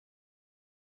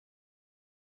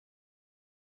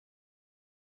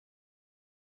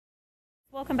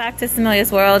Welcome back to Samelia's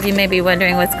World. You may be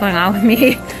wondering what's going on with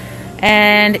me.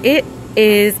 And it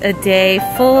is a day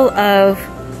full of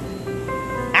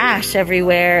ash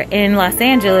everywhere in Los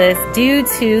Angeles due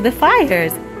to the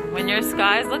fires. When your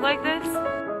skies look like this.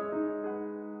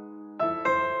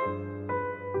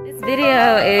 This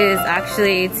video is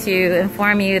actually to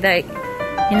inform you that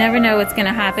you never know what's going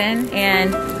to happen.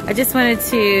 And I just wanted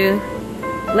to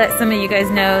let some of you guys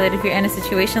know that if you're in a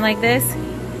situation like this,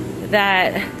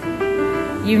 that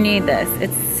you need this.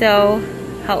 It's so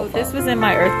helpful. This was in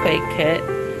my earthquake kit,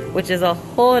 which is a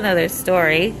whole another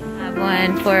story. I have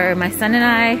one for my son and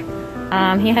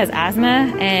I. He has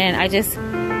asthma, and I just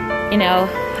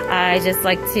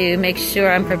like to make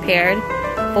sure I'm prepared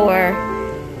for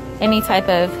any type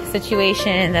of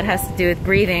situation that has to do with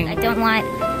breathing. I don't want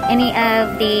any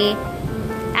of the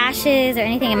ashes or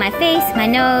anything in my face, my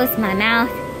nose, my mouth,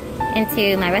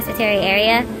 into my respiratory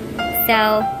area. So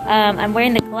I'm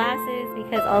wearing the glasses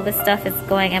because all this stuff is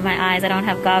going in my eyes. I don't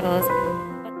have goggles.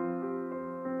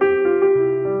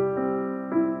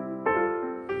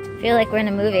 I feel like we're in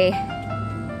a movie.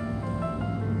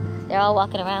 They're all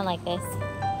walking around like this.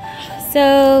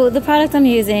 So the product I'm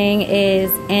using is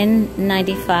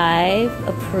N95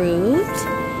 approved.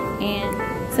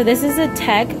 And so this is a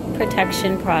tech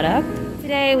protection product.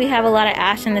 Today we have a lot of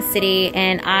ash in the city,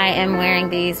 and I am wearing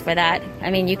these for that.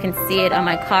 I mean, you can see it on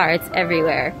my car. It's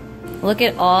everywhere. Look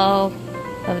at all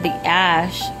of the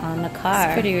ash on the car.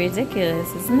 It's pretty ridiculous,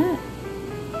 isn't it?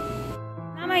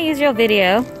 Not my usual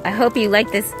video. I hope you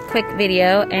like this quick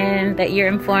video and that you're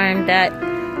informed that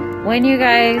when you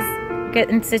guys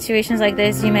get in situations like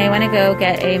this, you may want to go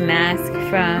get a mask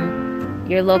from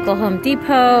your local Home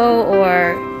Depot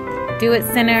or Do It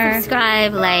Center.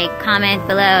 Subscribe, like, comment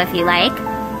below if you like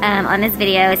on this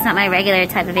video. It's not my regular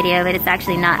type of video, but it's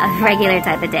actually not a regular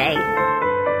type of day.